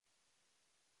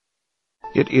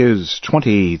It is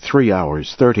 23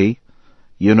 hours 30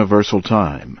 Universal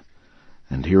Time,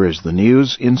 and here is the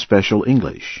news in special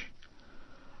English.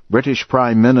 British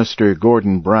Prime Minister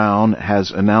Gordon Brown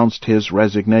has announced his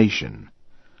resignation.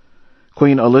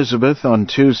 Queen Elizabeth on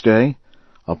Tuesday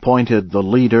appointed the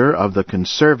leader of the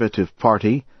Conservative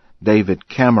Party, David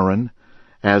Cameron,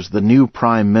 as the new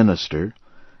Prime Minister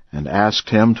and asked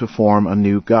him to form a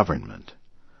new government.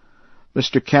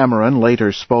 Mr. Cameron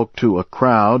later spoke to a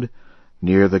crowd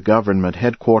near the government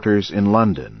headquarters in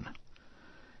London.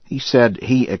 He said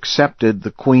he accepted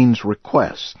the Queen's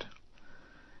request.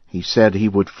 He said he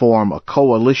would form a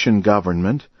coalition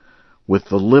government with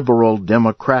the Liberal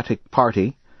Democratic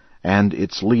Party, and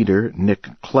its leader, Nick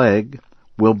Clegg,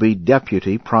 will be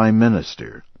Deputy Prime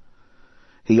Minister.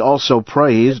 He also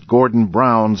praised Gordon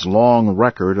Brown's long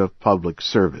record of public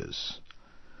service.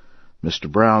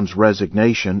 Mr. Brown's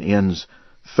resignation ends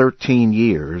 13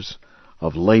 years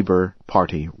of Labour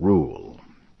Party rule.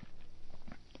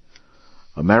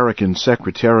 American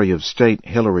Secretary of State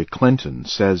Hillary Clinton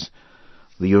says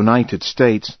the United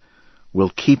States will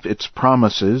keep its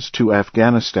promises to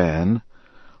Afghanistan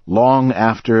long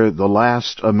after the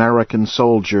last American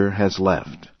soldier has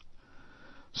left.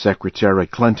 Secretary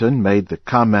Clinton made the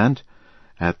comment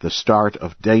at the start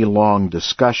of day-long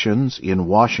discussions in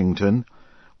Washington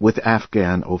with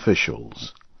Afghan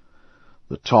officials.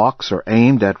 The talks are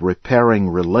aimed at repairing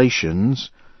relations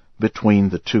between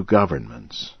the two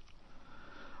governments.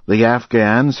 The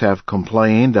Afghans have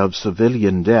complained of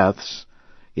civilian deaths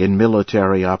in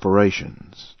military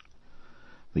operations.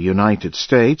 The United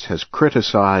States has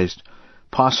criticized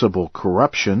possible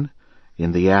corruption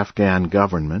in the Afghan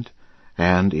government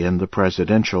and in the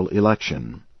presidential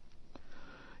election.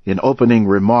 In opening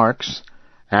remarks,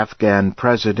 Afghan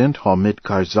President Hamid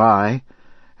Karzai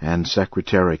and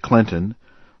Secretary Clinton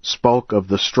spoke of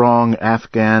the strong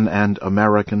Afghan and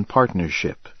American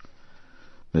partnership.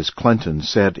 Ms. Clinton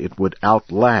said it would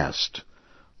outlast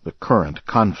the current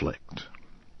conflict.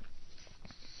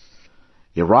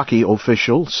 Iraqi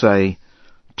officials say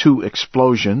 2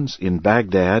 explosions in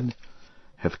Baghdad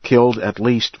have killed at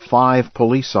least 5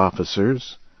 police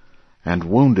officers and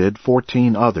wounded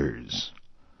 14 others.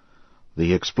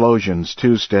 The explosions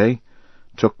Tuesday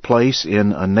took place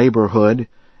in a neighborhood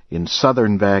in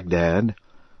southern Baghdad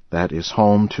that is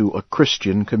home to a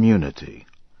Christian community.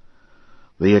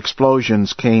 The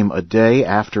explosions came a day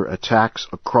after attacks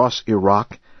across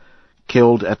Iraq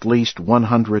killed at least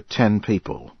 110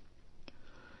 people.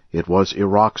 It was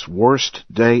Iraq's worst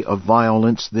day of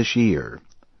violence this year.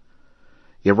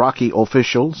 Iraqi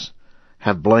officials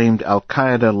have blamed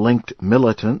al-Qaeda-linked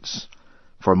militants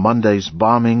for Monday's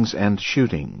bombings and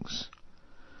shootings.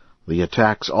 The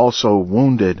attacks also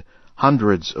wounded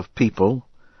hundreds of people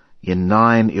in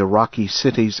 9 Iraqi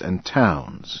cities and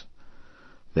towns.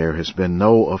 There has been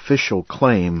no official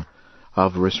claim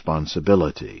of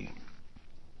responsibility.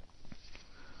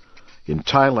 In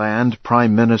Thailand,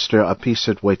 Prime Minister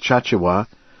Apisit Wechachua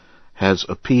has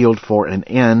appealed for an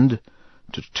end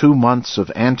to 2 months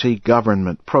of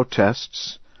anti-government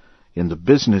protests in the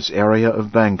business area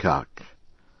of Bangkok.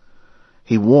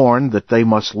 He warned that they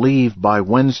must leave by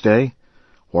Wednesday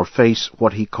or face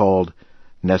what he called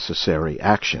necessary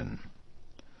action.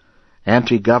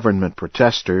 Anti-government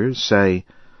protesters say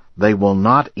they will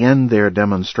not end their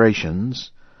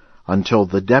demonstrations until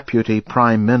the Deputy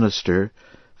Prime Minister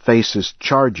faces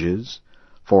charges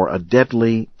for a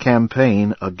deadly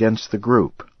campaign against the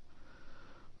group.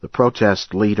 The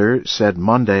protest leader said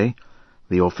Monday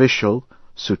the official,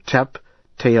 Suthep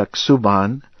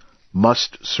Thaaksuban,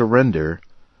 must surrender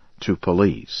to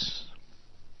police.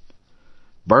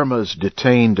 Burma's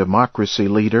detained democracy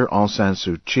leader Aung San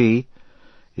Suu Kyi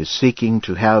is seeking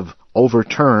to have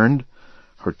overturned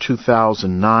her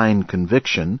 2009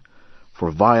 conviction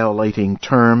for violating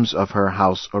terms of her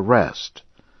house arrest.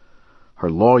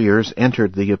 Her lawyers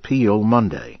entered the appeal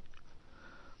Monday.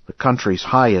 The country's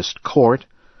highest court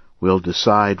will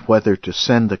decide whether to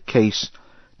send the case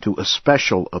to a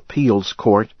special appeals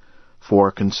court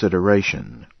for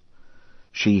consideration.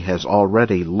 She has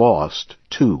already lost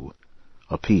 2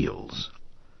 appeals.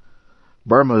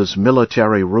 Burma's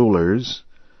military rulers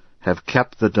have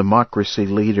kept the democracy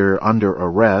leader under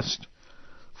arrest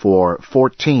for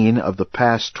 14 of the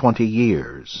past 20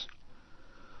 years.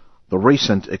 The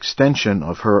recent extension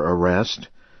of her arrest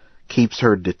keeps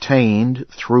her detained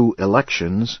through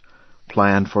elections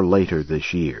planned for later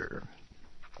this year.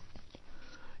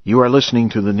 You are listening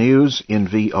to the news in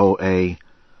VOA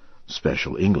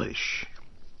Special English.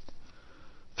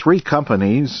 3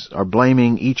 companies are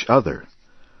blaming each other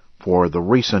for the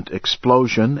recent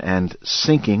explosion and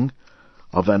sinking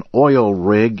of an oil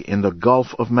rig in the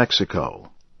Gulf of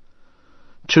Mexico.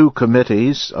 2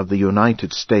 committees of the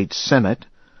United States Senate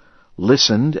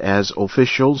listened as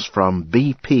officials from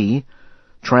BP,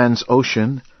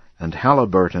 Transocean, and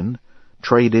Halliburton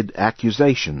traded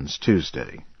accusations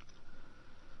Tuesday.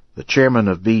 The chairman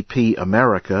of BP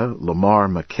America, Lamar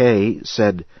McKay,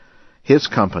 said his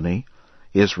company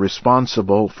is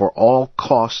responsible for all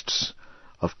costs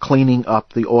of cleaning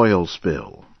up the oil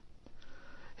spill.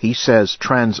 He says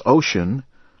Transocean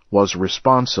was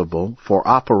responsible for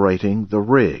operating the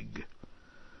rig.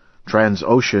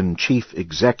 Transocean Chief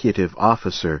Executive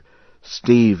Officer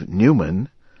Steve Newman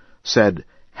said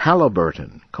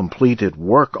Halliburton completed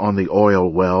work on the oil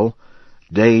well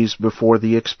days before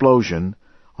the explosion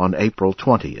on April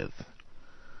 20th.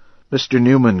 Mr.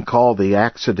 Newman called the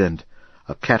accident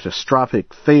a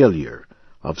catastrophic failure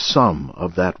of some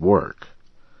of that work.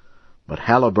 But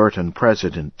Halliburton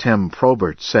President Tim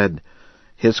Probert said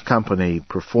his company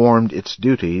performed its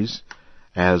duties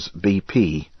as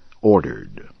BP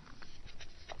ordered.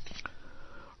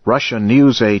 Russian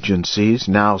news agencies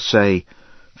now say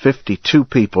 52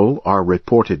 people are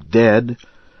reported dead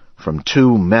from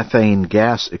 2 methane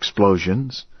gas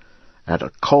explosions at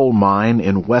a coal mine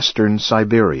in western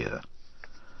Siberia.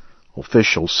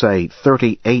 Officials say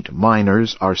 38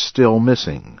 miners are still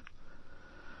missing.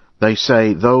 They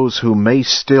say those who may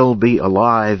still be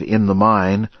alive in the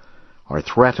mine are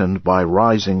threatened by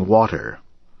rising water.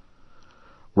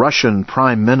 Russian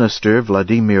Prime Minister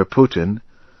Vladimir Putin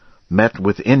met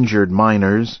with injured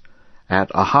miners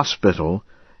at a hospital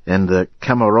in the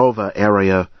Kemerovo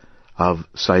area of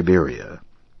Siberia.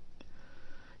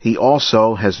 He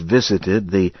also has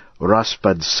visited the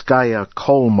Raspadskaya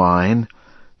coal mine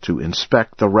to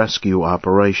inspect the rescue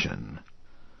operation.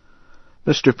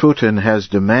 Mr. Putin has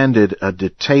demanded a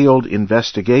detailed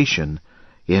investigation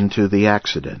into the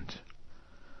accident.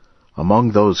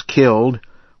 Among those killed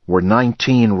were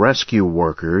 19 rescue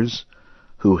workers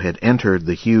who had entered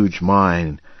the huge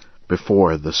mine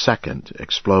before the second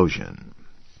explosion.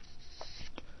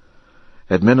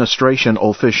 Administration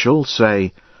officials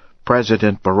say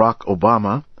President Barack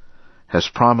Obama has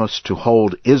promised to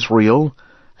hold Israel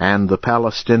and the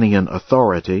Palestinian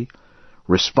Authority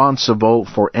responsible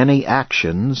for any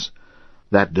actions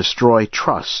that destroy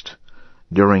trust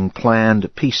during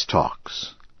planned peace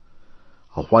talks.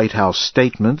 A White House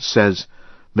statement says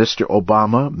Mr.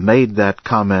 Obama made that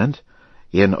comment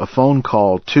in a phone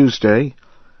call Tuesday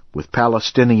with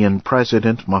Palestinian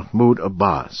President Mahmoud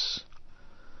Abbas.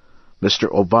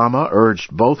 Mr. Obama urged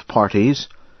both parties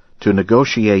to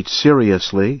negotiate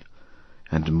seriously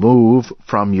and move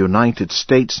from United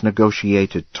States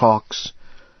negotiated talks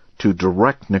to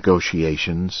direct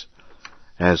negotiations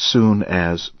as soon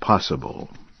as possible.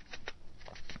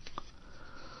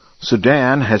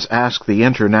 Sudan has asked the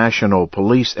international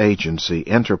police agency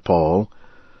Interpol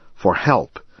for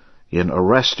help in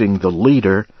arresting the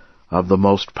leader of the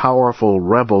most powerful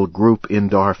rebel group in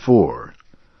Darfur.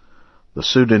 The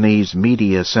Sudanese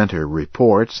media center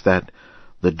reports that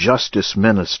the justice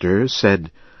minister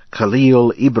said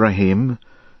Khalil Ibrahim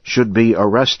should be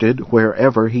arrested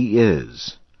wherever he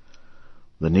is.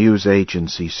 The news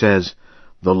agency says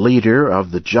the leader of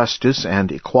the Justice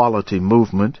and Equality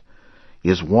movement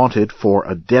is wanted for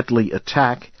a deadly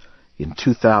attack in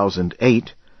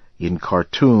 2008 in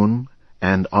Khartoum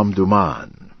and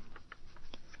Omdurman.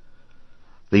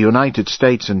 The United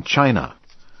States and China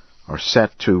are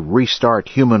set to restart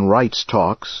human rights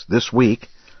talks this week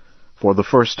for the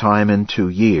first time in 2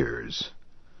 years.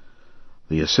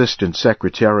 The Assistant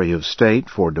Secretary of State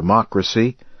for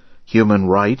Democracy, Human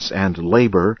Rights, and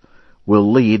Labor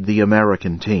will lead the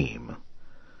American team.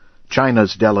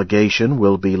 China's delegation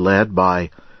will be led by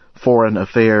Foreign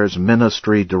Affairs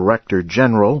Ministry Director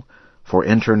General for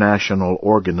International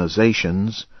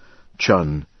Organizations,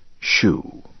 Chun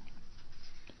Shu.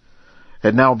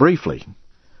 And now briefly,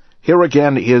 here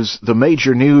again is the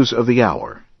major news of the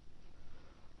hour,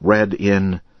 read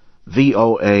in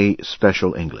VOA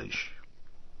Special English.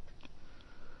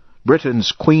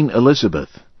 Britain's Queen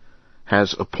Elizabeth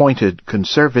has appointed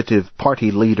Conservative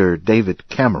Party leader David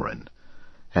Cameron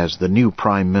as the new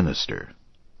Prime Minister.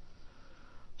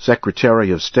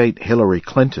 Secretary of State Hillary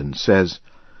Clinton says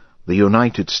the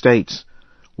United States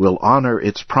will honor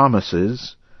its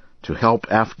promises to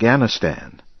help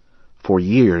Afghanistan for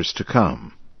years to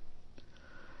come.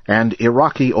 And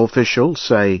Iraqi officials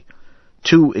say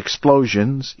 2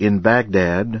 explosions in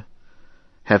Baghdad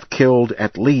have killed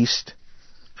at least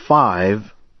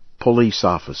 5 police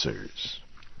officers.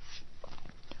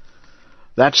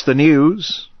 That's the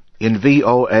news in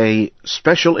VOA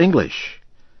Special English,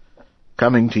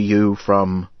 coming to you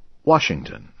from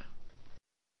Washington.